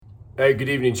Hey, good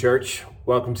evening, church.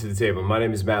 Welcome to the table. My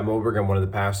name is Matt Moberg. I'm one of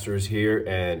the pastors here,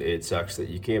 and it sucks that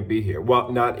you can't be here.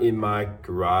 Well, not in my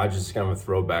garage. It's kind of a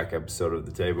throwback episode of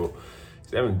the table.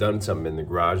 I haven't done something in the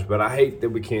garage, but I hate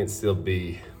that we can't still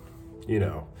be,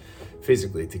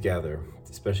 physically together,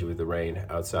 especially with the rain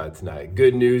outside tonight.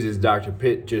 Good news, as Dr.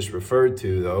 Pitt just referred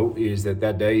to, though, is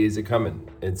that day is a-coming.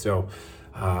 And so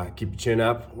keep your chin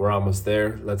up. We're almost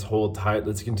there. Let's hold tight.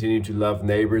 Let's continue to love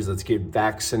neighbors. Let's get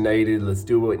vaccinated. Let's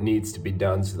do what needs to be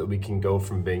done so that we can go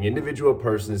from being individual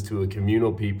persons to a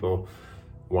communal people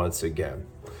once again.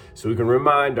 So we can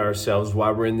remind ourselves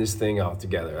why we're in this thing all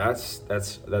together.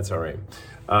 That's our aim.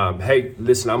 Hey,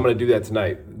 listen, I'm going to do that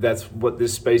tonight. That's what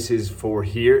this space is for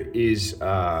here is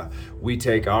we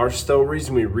take our stories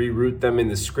and we reroute them in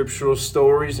the scriptural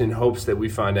stories in hopes that we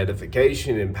find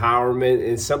edification, empowerment,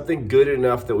 and something good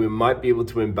enough that we might be able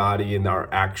to embody in our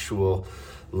actual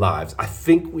lives. I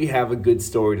think we have a good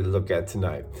story to look at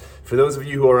tonight. For those of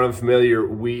you who are unfamiliar,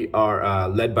 we are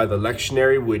led by the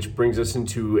lectionary, which brings us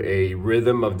into a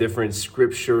rhythm of different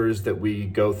scriptures that we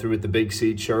go through at the Big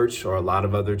C Church or a lot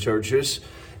of other churches.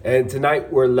 And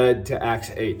tonight we're led to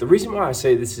Acts 8. The reason why I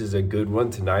say this is a good one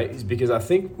tonight is because I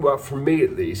think, well, for me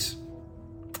at least,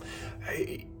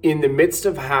 in the midst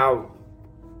of how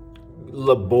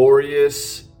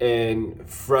laborious and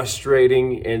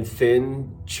frustrating and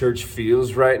thin church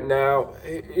feels right now,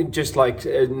 just like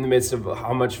in the midst of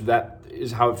how much of that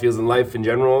is how it feels in life in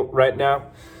general right now,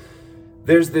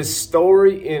 there's this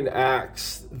story in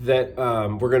Acts that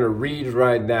we're going to read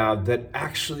right now that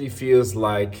actually feels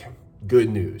like good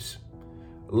news,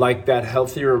 like that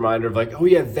healthy reminder of like, oh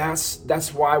yeah,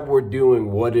 that's why we're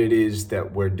doing what it is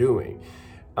that we're doing.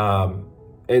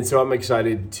 And so I'm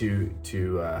excited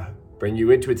to bring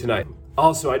you into it tonight.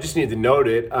 Also, I just need to note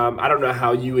it. I don't know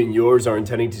how you and yours are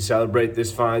intending to celebrate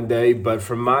this fine day, but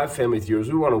from my family with yours,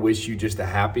 we want to wish you just the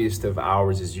happiest of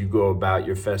hours as you go about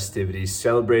your festivities,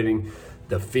 celebrating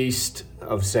the Feast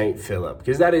of St. Philip,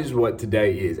 because that is what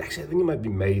today is. Actually, I think it might be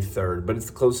May 3rd, but it's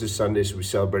the closest Sunday, so we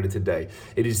celebrate it today.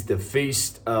 It is the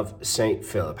Feast of St.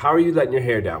 Philip. How are you letting your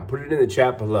hair down? Put it in the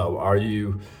chat below. Are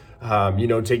you,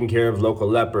 taking care of local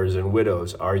lepers and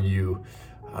widows? Are you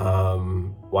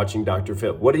watching Dr.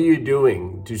 Phil? What are you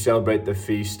doing to celebrate the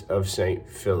Feast of St.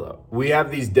 Philip? We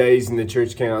have these days in the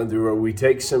church calendar where we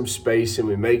take some space and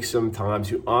we make some time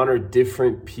to honor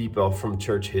different people from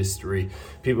church history,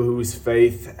 people whose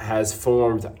faith has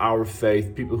formed our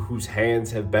faith, people whose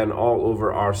hands have been all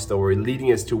over our story,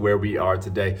 leading us to where we are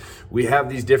today. We have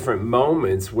these different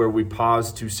moments where we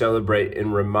pause to celebrate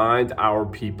and remind our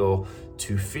people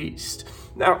to feast.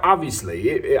 Now,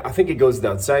 obviously, I think it goes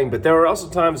without saying, but there are also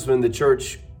times when the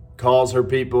church calls her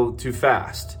people to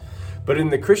fast. But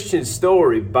in the Christian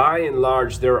story, by and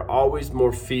large, there are always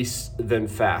more feasts than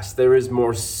fasts. There is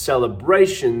more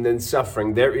celebration than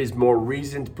suffering. There is more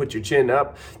reason to put your chin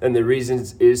up than the reason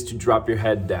is to drop your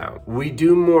head down. We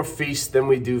do more feasts than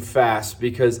we do fasts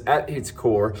because at its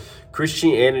core,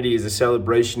 Christianity is a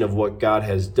celebration of what God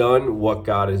has done, what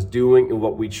God is doing, and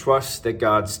what we trust that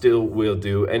God still will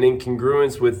do. And in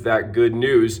congruence with that good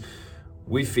news,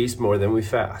 we feast more than we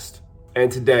fast.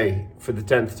 And today, for the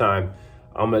 10th time,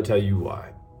 I'm going to tell you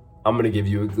why. I'm going to give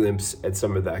you a glimpse at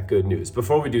some of that good news.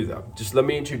 Before we do though, just let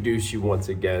me introduce you once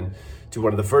again to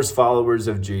one of the first followers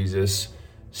of Jesus,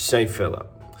 St.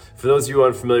 Philip. For those of you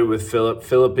unfamiliar with Philip,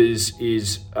 Philip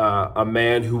is a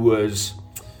man who was,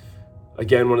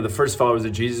 again, one of the first followers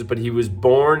of Jesus, but he was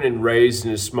born and raised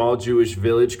in a small Jewish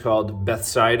village called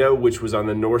Bethsaida, which was on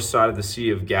the north side of the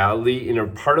Sea of Galilee, in a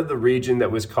part of the region that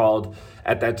was called,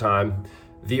 at that time,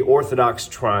 the Orthodox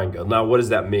Triangle. Now, what does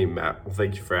that mean, Matt? Well,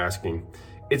 thank you for asking.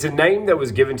 It's a name that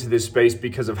was given to this space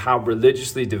because of how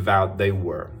religiously devout they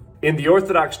were. In the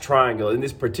Orthodox Triangle, in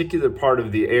this particular part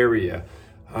of the area,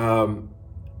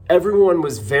 everyone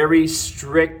was very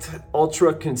strict,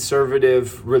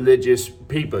 ultra-conservative religious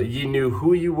people. You knew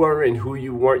who you were and who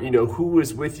you weren't. You know who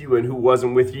was with you and who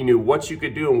wasn't with you. You knew what you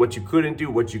could do and what you couldn't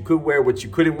do, what you could wear, what you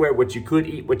couldn't wear, what you could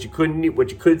eat, what you couldn't eat, what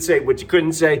you could say, what you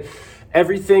couldn't say.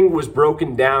 Everything was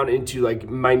broken down into like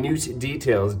minute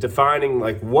details, defining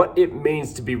like what it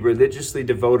means to be religiously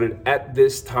devoted at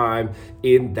this time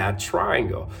in that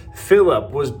triangle.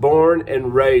 Philip was born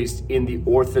and raised in the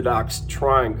Orthodox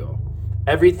Triangle.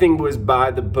 Everything was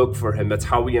by the book for him. That's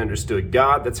how he understood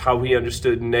God. That's how he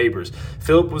understood neighbors.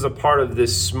 Philip was a part of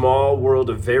this small world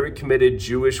of very committed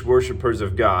Jewish worshipers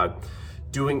of God,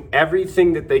 doing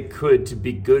everything that they could to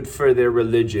be good for their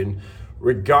religion,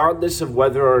 regardless of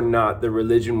whether or not the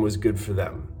religion was good for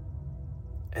them.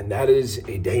 And that is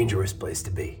a dangerous place to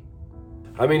be.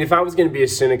 I mean, if I was going to be a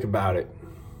cynic about it,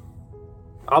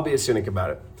 I'll be a cynic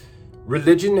about it.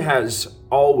 Religion has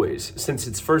always, since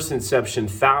its first inception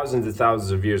thousands and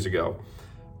thousands of years ago,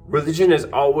 religion has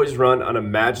always run on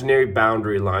imaginary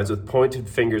boundary lines with pointed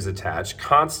fingers attached,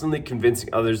 constantly convincing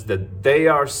others that they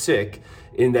are sick,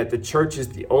 in that the church is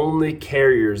the only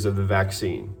carriers of the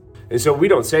vaccine. And so we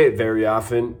don't say it very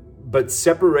often, but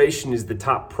separation is the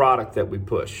top product that we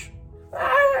push.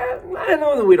 I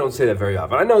know that we don't say that very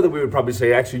often. I know that we would probably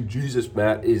say, actually, Jesus,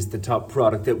 Matt, is the top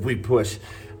product that we push.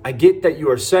 I get that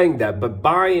you are saying that, but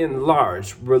by and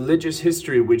large, religious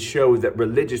history would show that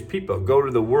religious people go to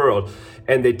the world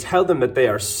and they tell them that they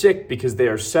are sick because they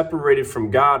are separated from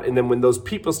God. And then when those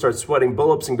people start sweating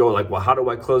bullets and go like, well, how do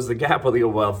I close the gap? Well, they go,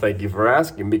 well, thank you for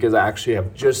asking, because I actually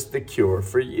have just the cure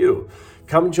for you.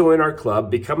 Come join our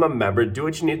club, become a member, do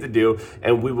what you need to do,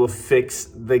 and we will fix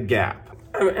the gap.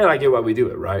 And I get why we do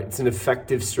it, right? It's an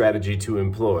effective strategy to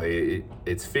employ.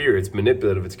 It's fear, it's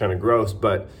manipulative, it's kind of gross,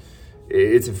 but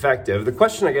it's effective. The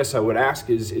question I guess I would ask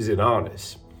is it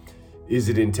honest? Is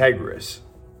it integrous?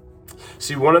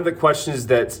 See, one of the questions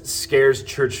that scares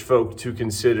church folk to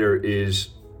consider is,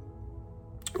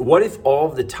 what if all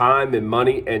of the time and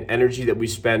money and energy that we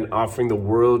spend offering the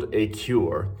world a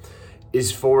cure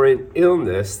is for an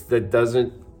illness that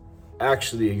doesn't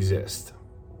actually exist?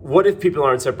 What if people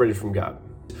aren't separated from God?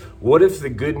 What if the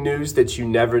good news that you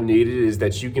never needed is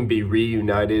that you can be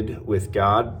reunited with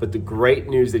God, but the great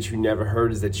news that you never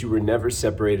heard is that you were never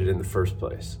separated in the first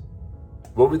place?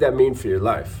 What would that mean for your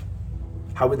life?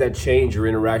 How would that change your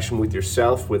interaction with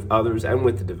yourself, with others, and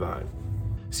with the divine?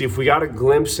 See, if we got a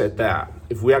glimpse at that,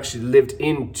 if we actually lived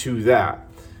into that,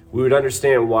 we would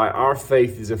understand why our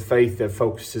faith is a faith that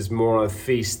focuses more on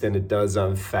feast than it does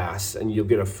on fast. And you'll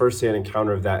get a first-hand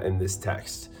encounter of that in this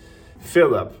text.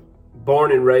 Philip,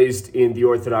 born and raised in the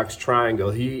Orthodox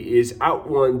Triangle, he is out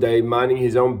one day minding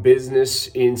his own business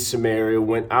in Samaria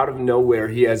when out of nowhere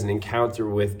he has an encounter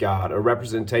with God, a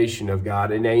representation of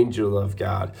God, an angel of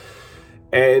God.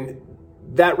 And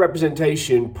that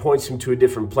representation points him to a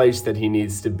different place that he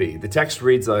needs to be. The text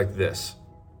reads like this.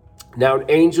 Now an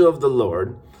angel of the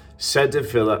Lord said to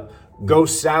Philip, go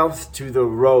south to the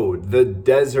road, the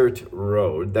desert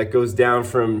road that goes down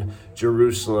from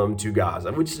Jerusalem to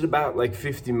Gaza, which is about like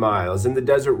 50 miles. And the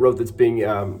desert road that's being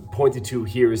pointed to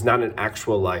here is not an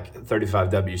actual like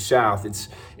 35W south.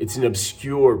 It's an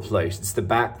obscure place. It's the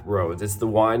back roads. It's the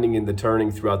winding and the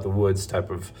turning throughout the woods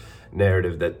type of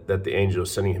narrative that the angel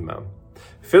is sending him on.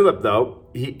 Philip, though,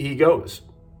 he goes.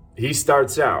 He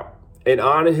starts out. And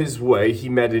on his way, he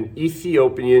met an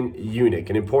Ethiopian eunuch,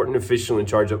 an important official in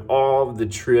charge of all the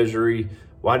treasury.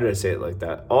 Why did I say it like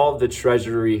that? All the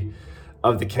treasury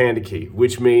of the Kandake,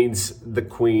 which means the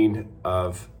queen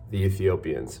of the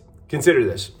Ethiopians. Consider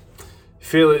this.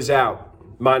 Phil is out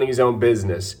minding his own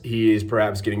business. He is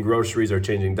perhaps getting groceries or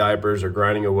changing diapers or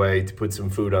grinding away to put some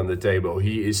food on the table.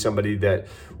 He is somebody that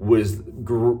was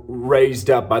raised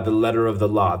up by the letter of the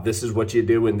law. This is what you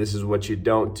do and this is what you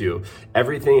don't do.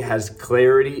 Everything has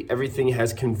clarity. Everything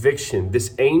has conviction.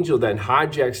 This angel then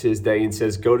hijacks his day and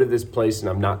says, go to this place and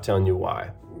I'm not telling you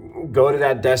why. Go to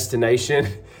that destination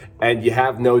and you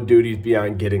have no duties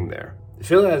beyond getting there.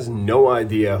 Phil has no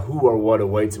idea who or what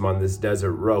awaits him on this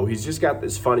desert road. He's just got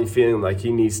this funny feeling like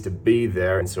he needs to be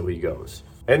there, and so he goes.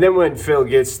 And then when Phil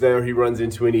gets there, he runs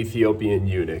into an Ethiopian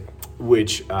eunuch,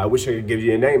 which I wish I could give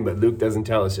you a name, but Luke doesn't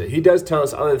tell us it. He does tell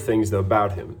us other things, though,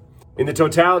 about him. In the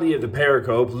totality of the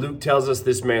pericope, Luke tells us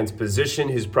this man's position,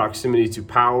 his proximity to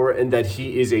power, and that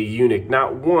he is a eunuch,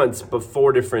 not once, but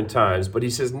 4 different times. But he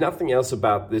says nothing else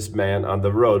about this man on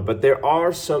the road. But there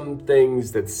are some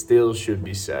things that still should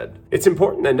be said. It's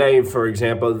important to name, for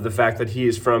example, the fact that he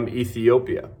is from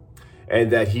Ethiopia, and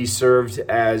that he served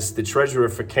as the treasurer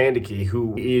for Kandake,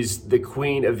 who is the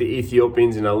queen of the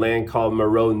Ethiopians in a land called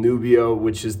Maro Nubio,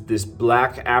 which is this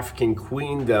black African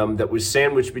queendom that was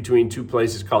sandwiched between 2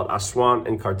 places called Aswan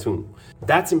and Khartoum.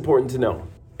 That's important to know.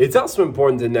 It's also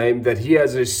important to name that he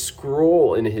has a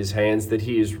scroll in his hands that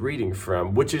he is reading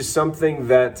from, which is something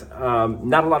that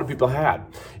not a lot of people had.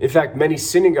 In fact, many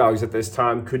synagogues at this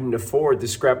time couldn't afford to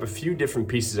scrap a few different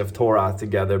pieces of Torah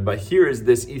together, but here is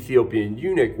this Ethiopian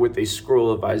eunuch with a scroll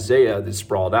of Isaiah that's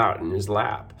sprawled out in his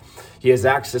lap. He has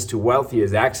access to wealth, he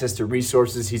has access to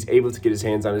resources, he's able to get his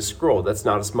hands on his scroll. That's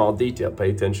not a small detail, pay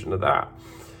attention to that.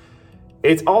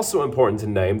 It's also important to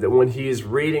name that when he is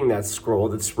reading that scroll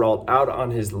that's sprawled out on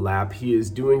his lap, he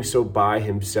is doing so by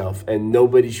himself, and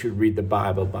nobody should read the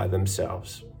Bible by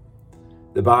themselves.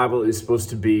 The Bible is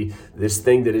supposed to be this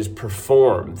thing that is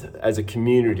performed as a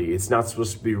community. It's not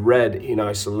supposed to be read in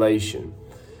isolation.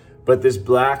 But this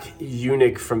black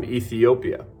eunuch from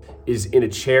Ethiopia is in a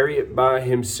chariot by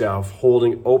himself,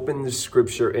 holding open the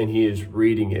scripture, and he is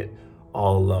reading it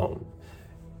all alone.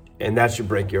 And that should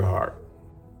break your heart.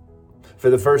 For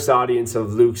the first audience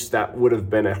of Luke's, that would have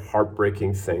been a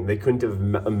heartbreaking thing. They couldn't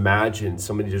have imagined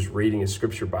somebody just reading a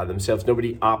scripture by themselves.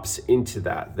 Nobody opts into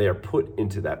that. They are put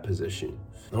into that position.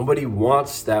 Nobody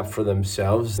wants that for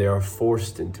themselves. They are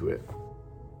forced into it.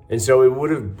 And so it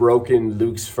would have broken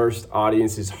Luke's first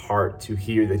audience's heart to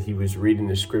hear that he was reading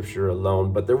the scripture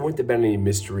alone, but there wouldn't have been any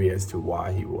mystery as to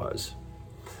why he was.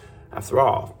 After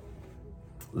all,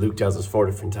 Luke tells us 4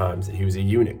 different times that he was a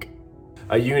eunuch.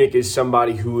 A eunuch is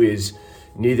somebody who is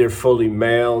neither fully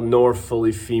male nor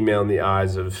fully female in the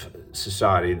eyes of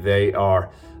society. They are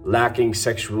lacking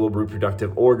sexual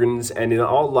reproductive organs, and in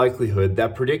all likelihood,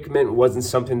 that predicament wasn't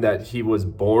something that he was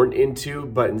born into,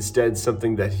 but instead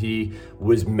something that he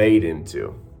was made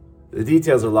into. The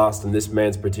details are lost in this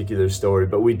man's particular story,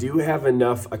 but we do have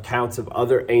enough accounts of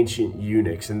other ancient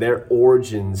eunuchs and their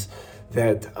origins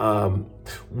that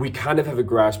we kind of have a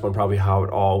grasp on probably how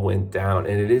it all went down,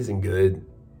 and it isn't good.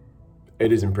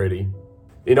 It isn't pretty.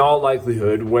 In all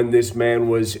likelihood, when this man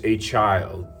was a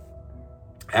child,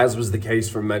 as was the case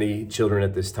for many children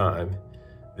at this time,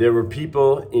 there were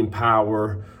people in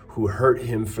power who hurt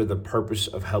him for the purpose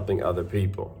of helping other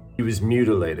people. He was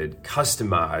mutilated,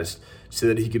 customized, so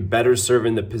that he could better serve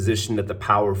in the position that the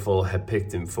powerful had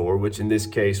picked him for, which in this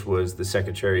case was the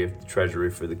Secretary of the Treasury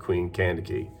for the Queen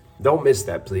Candide. Don't miss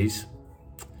that, please.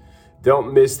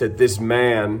 Don't miss that this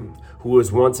man, who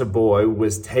was once a boy,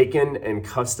 was taken and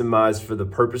customized for the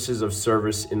purposes of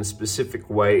service in a specific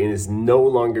way and is no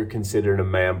longer considered a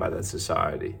man by that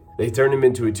society. They turned him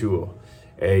into a tool,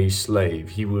 a slave.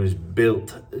 He was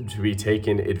built to be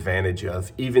taken advantage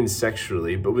of, even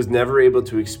sexually, but was never able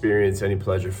to experience any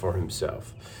pleasure for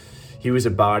himself. He was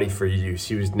a body for use.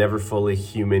 He was never fully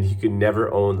human. He could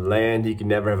never own land. He could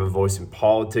never have a voice in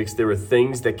politics. There were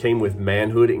things that came with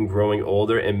manhood and growing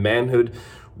older, and manhood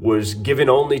was given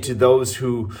only to those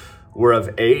who were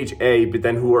of age, but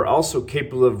then who were also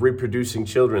capable of reproducing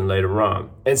children later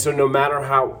on. And so no matter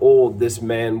how old this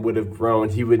man would have grown,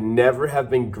 he would never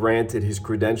have been granted his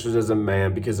credentials as a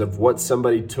man because of what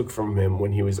somebody took from him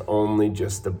when he was only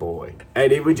just a boy.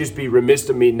 And it would just be remiss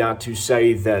of me not to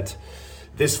say that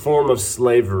this form of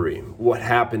slavery, what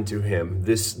happened to him,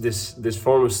 this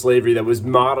form of slavery that was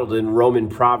modeled in Roman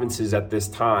provinces at this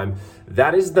time,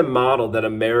 that is the model that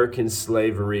American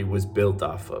slavery was built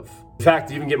off of. In fact,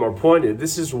 to even get more pointed,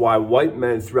 this is why white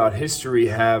men throughout history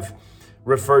have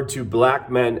referred to black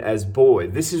men as boy.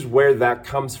 This is where that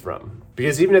comes from.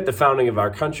 Because even at the founding of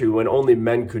our country, when only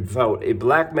men could vote, a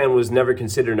black man was never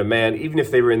considered a man, even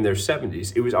if they were in their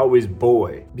 70s. It was always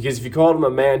boy. Because if you called him a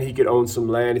man, he could own some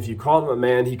land. If you called him a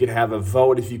man, he could have a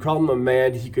vote. If you called him a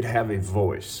man, he could have a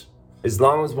voice. As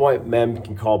long as white men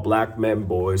can call black men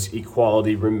boys,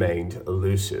 equality remained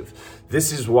elusive.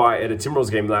 This is why at a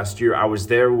Timberwolves game last year, I was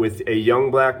there with a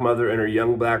young black mother and her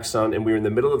young black son, and we were in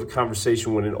the middle of a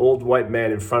conversation when an old white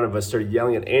man in front of us started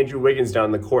yelling at Andrew Wiggins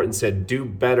down the court and said, "Do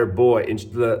better, boy." And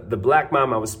the black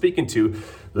mom I was speaking to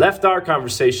left our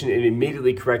conversation and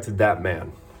immediately corrected that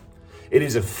man. It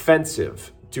is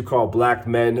offensive to call black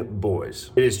men boys.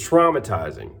 It is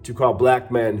traumatizing to call black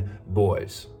men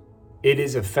boys. It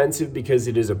is offensive because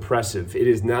it is oppressive. It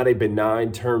is not a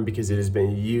benign term because it has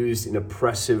been used in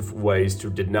oppressive ways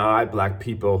to deny black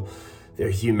people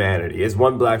their humanity. As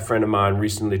one black friend of mine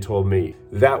recently told me,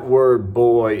 that word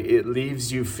boy, it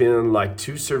leaves you feeling like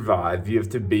to survive, you have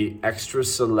to be extra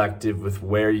selective with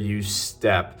where you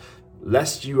step,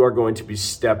 lest you are going to be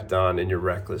stepped on in your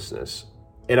recklessness.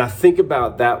 And I think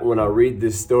about that when I read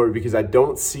this story because I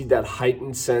don't see that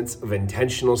heightened sense of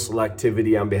intentional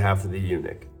selectivity on behalf of the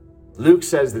eunuch. Luke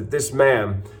says that this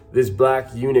man, this black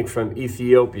eunuch from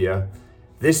Ethiopia,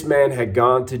 this man had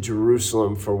gone to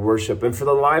Jerusalem for worship. And for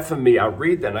the life of me, I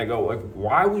read that and I go, like,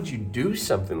 why would you do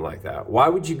something like that? Why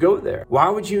would you go there? Why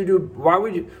would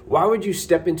you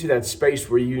step into that space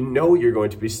where you know you're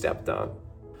going to be stepped on?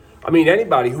 I mean,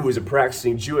 anybody who was a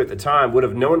practicing Jew at the time would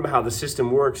have known how the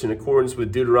system works in accordance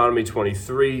with Deuteronomy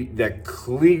 23 that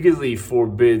clearly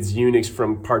forbids eunuchs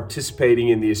from participating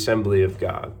in the assembly of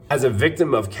God. As a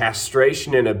victim of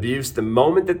castration and abuse, the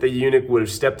moment that the eunuch would have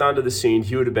stepped onto the scene,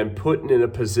 he would have been put in a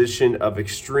position of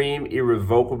extreme,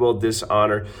 irrevocable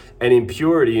dishonor and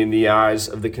impurity in the eyes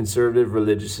of the conservative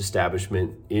religious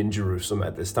establishment in Jerusalem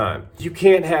at this time. You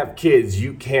can't have kids,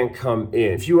 you can't come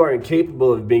in. If you are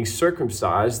incapable of being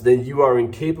circumcised, then you are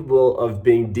incapable of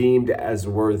being deemed as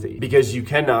worthy because you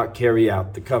cannot carry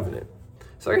out the covenant.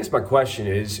 So I guess my question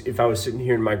is, if I was sitting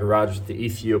here in my garage with the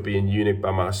Ethiopian eunuch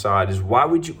by my side, is why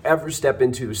would you ever step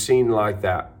into a scene like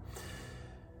that?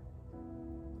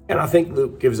 And I think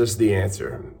Luke gives us the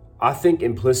answer. I think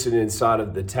implicit inside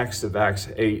of the text of Acts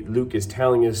 8, Luke is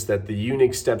telling us that the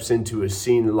eunuch steps into a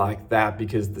scene like that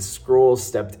because the scroll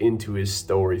stepped into his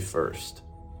story first.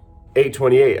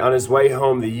 8:28, on his way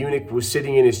home, the eunuch was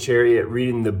sitting in his chariot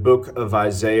reading the book of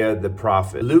Isaiah the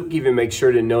prophet. Luke even makes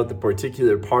sure to note the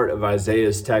particular part of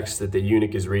Isaiah's text that the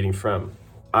eunuch is reading from.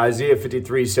 Isaiah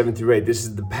 53, 7-8, this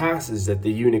is the passage that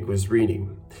the eunuch was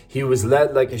reading. He was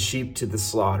led like a sheep to the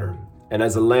slaughter, and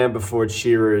as a lamb before its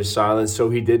shearer is silent, so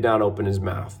he did not open his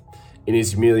mouth. In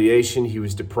his humiliation, he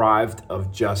was deprived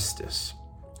of justice.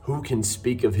 Who can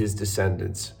speak of his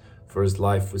descendants? For his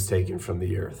life was taken from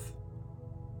the earth.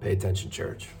 Pay attention,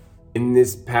 church. In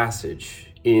this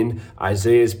passage, in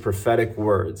Isaiah's prophetic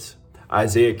words,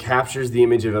 Isaiah captures the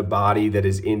image of a body that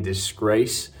is in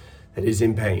disgrace, that is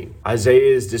in pain.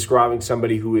 Isaiah is describing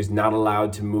somebody who is not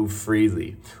allowed to move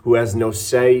freely, who has no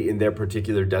say in their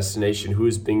particular destination, who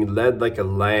is being led like a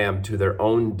lamb to their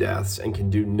own deaths and can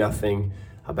do nothing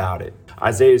about it.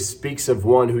 Isaiah speaks of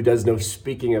one who does no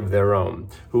speaking of their own,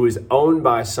 who is owned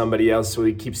by somebody else, so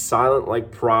he keeps silent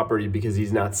like property because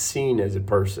he's not seen as a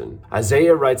person.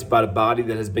 Isaiah writes about a body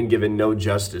that has been given no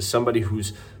justice, somebody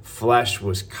whose flesh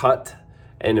was cut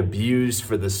and abused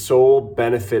for the sole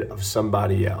benefit of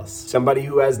somebody else. Somebody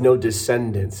who has no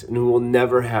descendants and who will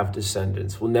never have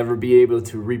descendants, will never be able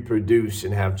to reproduce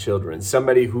and have children.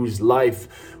 Somebody whose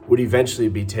life would eventually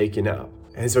be taken up.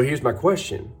 And so here's my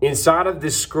question. Inside of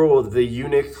this scroll that the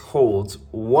eunuch holds,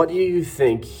 what do you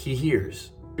think he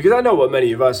hears? Because I know what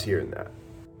many of us hear in that.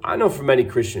 I know for many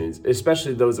Christians,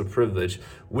 especially those of privilege,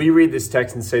 we read this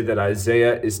text and say that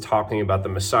Isaiah is talking about the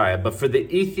Messiah. But for the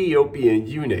Ethiopian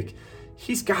eunuch,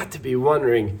 he's got to be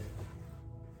wondering,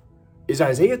 is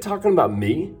Isaiah talking about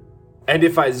me? And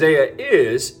if Isaiah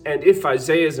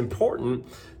is important,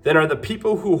 then are the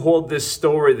people who hold this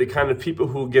story the kind of people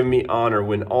who will give me honor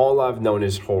when all I've known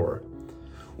is horror?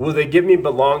 Will they give me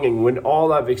belonging when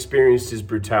all I've experienced is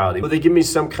brutality? Will they give me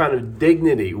some kind of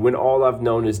dignity when all I've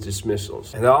known is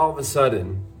dismissals? And all of a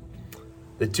sudden,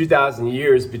 the 2,000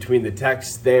 years between the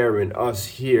text there and us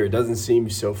here doesn't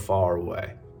seem so far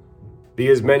away.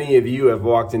 Because many of you have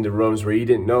walked into rooms where you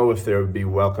didn't know if there would be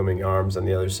welcoming arms on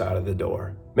the other side of the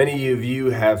door. Many of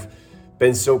you have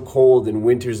been so cold in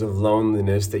winters of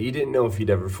loneliness that you didn't know if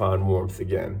you'd ever find warmth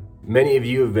again. Many of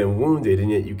you have been wounded, and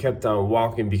yet you kept on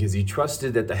walking because you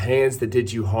trusted that the hands that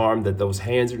did you harm, that those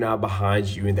hands are now behind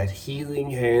you and that healing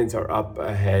hands are up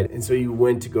ahead. And so you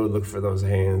went to go look for those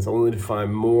hands only to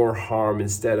find more harm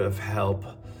instead of help.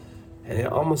 And it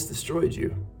almost destroyed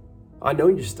you. I know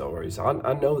your stories.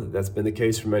 I know that that's been the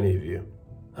case for many of you.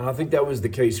 And I think that was the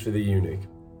case for the eunuch.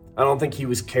 I don't think he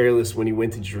was careless when he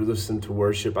went to Jerusalem to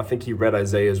worship. I think he read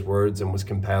Isaiah's words and was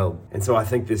compelled. And so I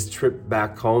think this trip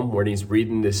back home when he's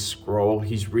reading this scroll,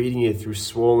 he's reading it through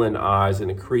swollen eyes and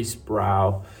a creased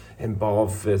brow and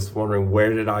balled fists, wondering,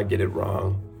 where did I get it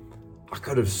wrong? I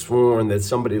could have sworn that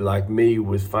somebody like me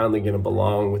was finally going to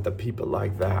belong with the people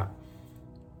like that.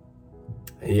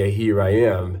 And yet here I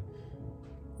am,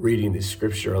 reading the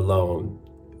scripture alone,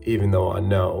 even though I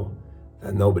know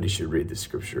that nobody should read the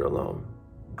scripture alone.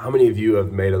 How many of you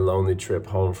have made a lonely trip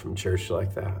home from church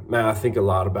like that? Man, I think a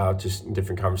lot about, just in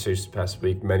different conversations this past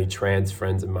week, many trans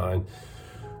friends of mine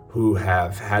who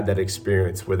have had that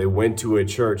experience where they went to a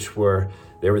church where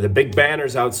there were the big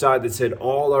banners outside that said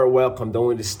all are welcomed,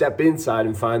 only to step inside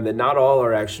and find that not all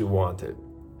are actually wanted.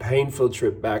 Painful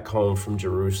trip back home from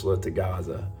Jerusalem to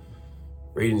Gaza.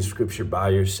 Reading scripture by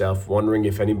yourself, wondering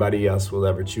if anybody else will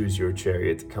ever choose your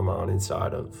chariot to come on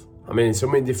inside of. I mean, in so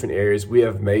many different areas, we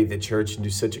have made the church into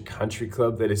such a country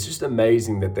club that it's just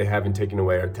amazing that they haven't taken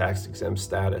away our tax-exempt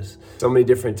status. So many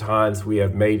different times we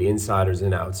have made insiders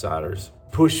and outsiders,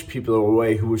 pushed people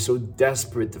away who were so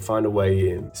desperate to find a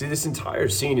way in. See, this entire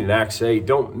scene in Acts 8,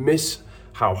 don't miss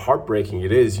how heartbreaking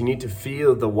it is. You need to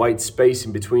feel the white space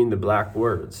in between the black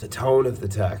words, the tone of the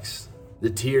text, the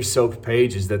tear-soaked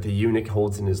pages that the eunuch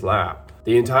holds in his lap.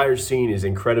 The entire scene is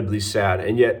incredibly sad,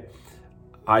 and yet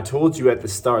I told you at the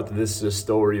start that this is a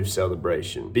story of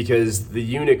celebration, because the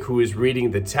eunuch who is reading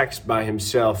the text by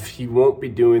himself, he won't be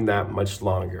doing that much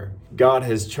longer. God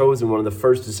has chosen one of the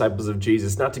first disciples of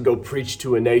Jesus not to go preach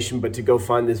to a nation, but to go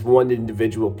find this one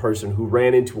individual person who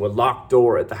ran into a locked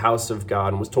door at the house of God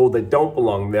and was told they don't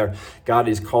belong there. God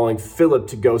is calling Philip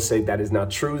to go say, that is not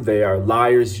true. They are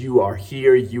liars. You are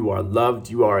here. You are loved.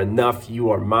 You are enough. You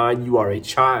are mine. You are a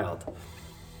child.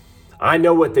 I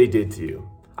know what they did to you.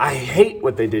 I hate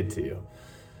what they did to you,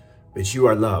 but you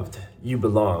are loved, you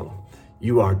belong,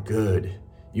 you are good,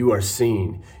 you are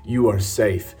seen, you are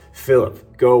safe.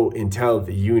 Philip, go and tell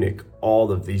the eunuch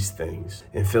all of these things.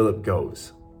 And Philip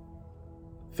goes.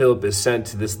 Philip is sent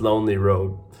to this lonely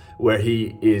road where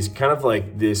he is kind of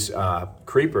like this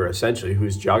creeper, essentially,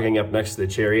 who's jogging up next to the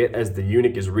chariot as the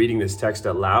eunuch is reading this text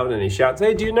out loud, and he shouts,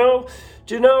 "Hey, do you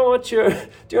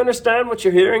understand what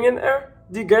you're hearing in there?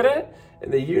 Do you get it?"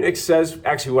 And the eunuch says,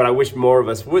 actually what I wish more of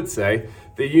us would say,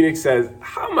 the eunuch says,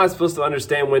 "How am I supposed to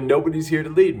understand when nobody's here to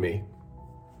lead me?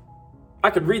 I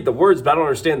could read the words, but I don't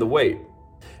understand the weight."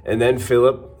 And then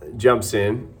Philip jumps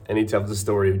in and he tells the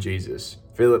story of Jesus.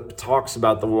 Philip talks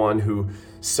about the one who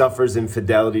suffers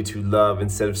infidelity to love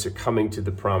instead of succumbing to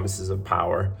the promises of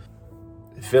power.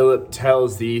 Philip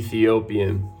tells the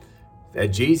Ethiopian that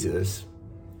Jesus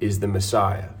is the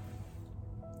Messiah.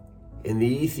 And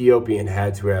the Ethiopian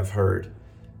had to have heard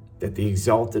that the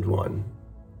exalted one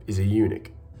is a eunuch,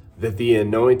 that the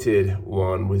anointed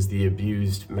one was the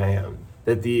abused man,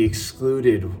 that the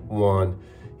excluded one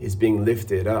is being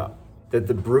lifted up, that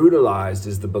the brutalized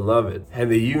is the beloved. And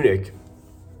the eunuch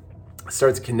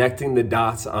starts connecting the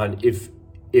dots on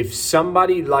if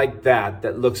somebody like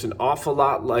that looks an awful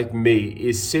lot like me,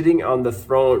 is sitting on the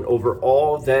throne over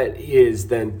all that is,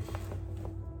 then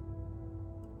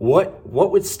what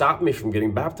would stop me from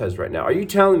getting baptized right now? Are you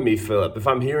telling me, Philip, if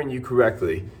I'm hearing you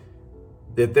correctly,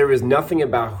 that there is nothing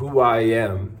about who I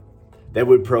am that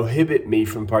would prohibit me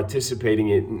from participating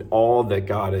in all that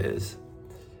God is?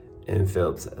 And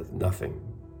Philip says, "Nothing."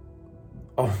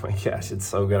 Oh my gosh, it's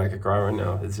so good. I could cry right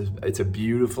now. It's a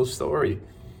beautiful story.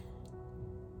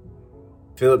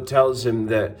 Philip tells him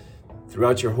that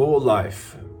throughout your whole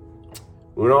life,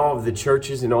 when all of the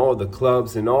churches and all of the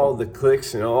clubs and all of the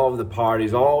cliques and all of the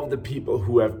parties, all of the people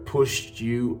who have pushed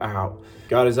you out,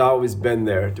 God has always been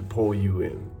there to pull you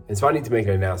in. And so I need to make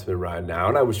an announcement right now,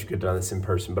 and I wish we could have done this in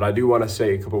person, but I do want to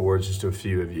say a couple words just to a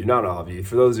few of you, not all of you.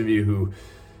 For those of you who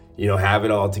have it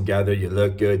all together, you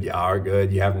look good, you are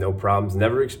good, you have no problems,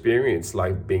 never experienced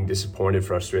like being disappointed,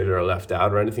 frustrated, or left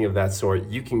out, or anything of that sort,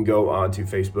 you can go onto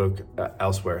Facebook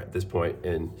elsewhere at this point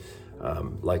and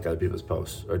like other people's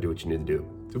posts or do what you need to do.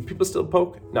 Do people still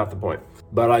poke? Not the point.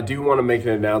 But I do want to make an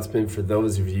announcement for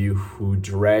those of you who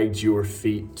dragged your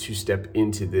feet to step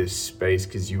into this space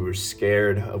because you were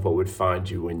scared of what would find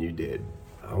you when you did.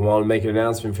 I want to make an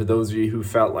announcement for those of you who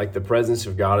felt like the presence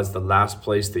of God is the last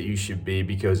place that you should be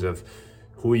because of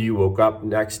who you woke up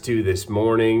next to this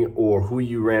morning or who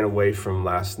you ran away from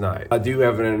last night. I do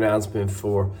have an announcement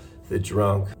for the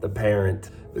drunk, the parent,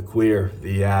 the queer,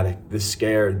 the addict, the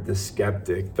scared, the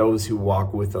skeptic, those who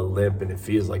walk with a limp and it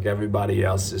feels like everybody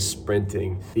else is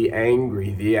sprinting, the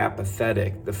angry, the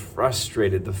apathetic, the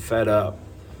frustrated, the fed up.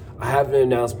 I have an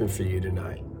announcement for you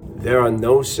tonight. There are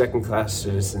no second-class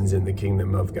citizens in the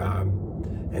kingdom of God.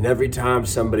 And every time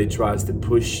somebody tries to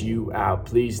push you out,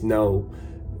 please know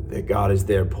that God is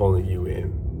there pulling you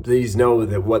in. Please know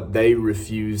that what they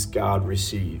refuse, God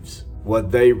receives.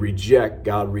 What they reject,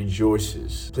 God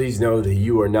rejoices. Please know that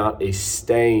you are not a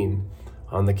stain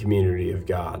on the community of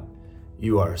God.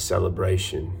 You are a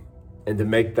celebration. And to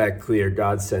make that clear,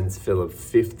 God sends Philip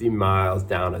 50 miles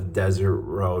down a desert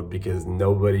road because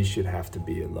nobody should have to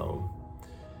be alone.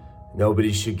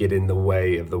 Nobody should get in the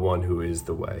way of the one who is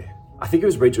the way. I think it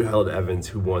was Rachel Held Evans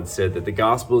who once said that the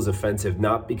gospel is offensive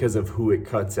not because of who it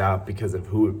cuts out, because of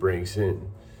who it brings in.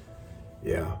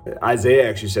 Yeah, Isaiah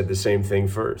actually said the same thing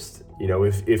first.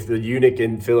 If the eunuch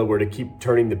and Philip were to keep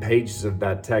turning the pages of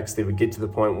that text, they would get to the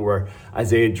point where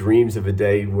Isaiah dreams of a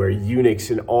day where eunuchs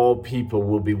and all people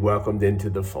will be welcomed into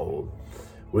the fold,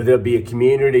 where there'll be a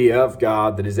community of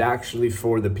God that is actually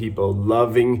for the people,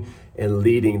 loving and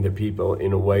leading the people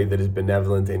in a way that is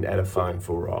benevolent and edifying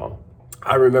for all.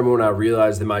 I remember when I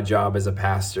realized that my job as a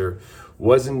pastor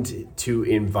wasn't to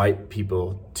invite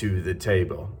people to the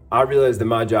table. I realized that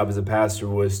my job as a pastor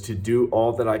was to do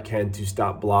all that I can to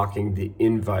stop blocking the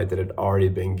invite that had already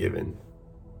been given.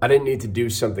 I didn't need to do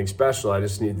something special. I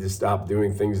just needed to stop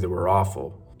doing things that were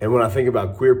awful. And when I think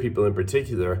about queer people in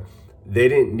particular, they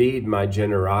didn't need my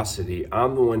generosity.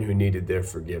 I'm the one who needed their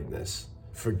forgiveness.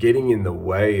 For getting in the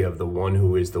way of the one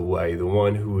who is the way, the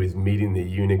one who is meeting the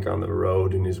eunuch on the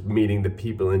road and is meeting the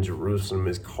people in Jerusalem,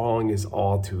 is calling us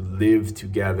all to live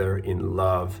together in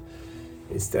love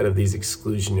instead of these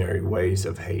exclusionary ways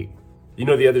of hate.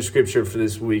 The other scripture for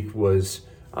this week was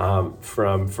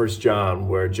from 1 John,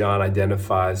 where John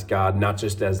identifies God not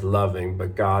just as loving,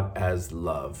 but God as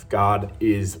love. God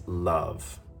is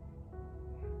love.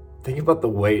 Think about the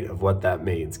weight of what that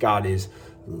means. God is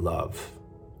love.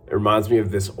 It reminds me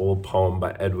of this old poem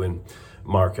by Edwin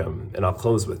Markham, and I'll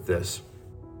close with this.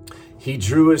 He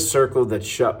drew a circle that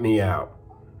shut me out,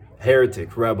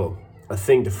 heretic, rebel, a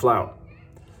thing to flout.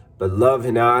 But love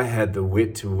and I had the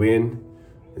wit to win,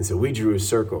 and so we drew a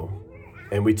circle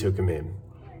and we took him in.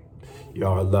 You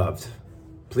are loved.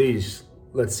 Please,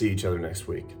 let's see each other next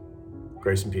week.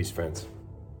 Grace and peace, friends.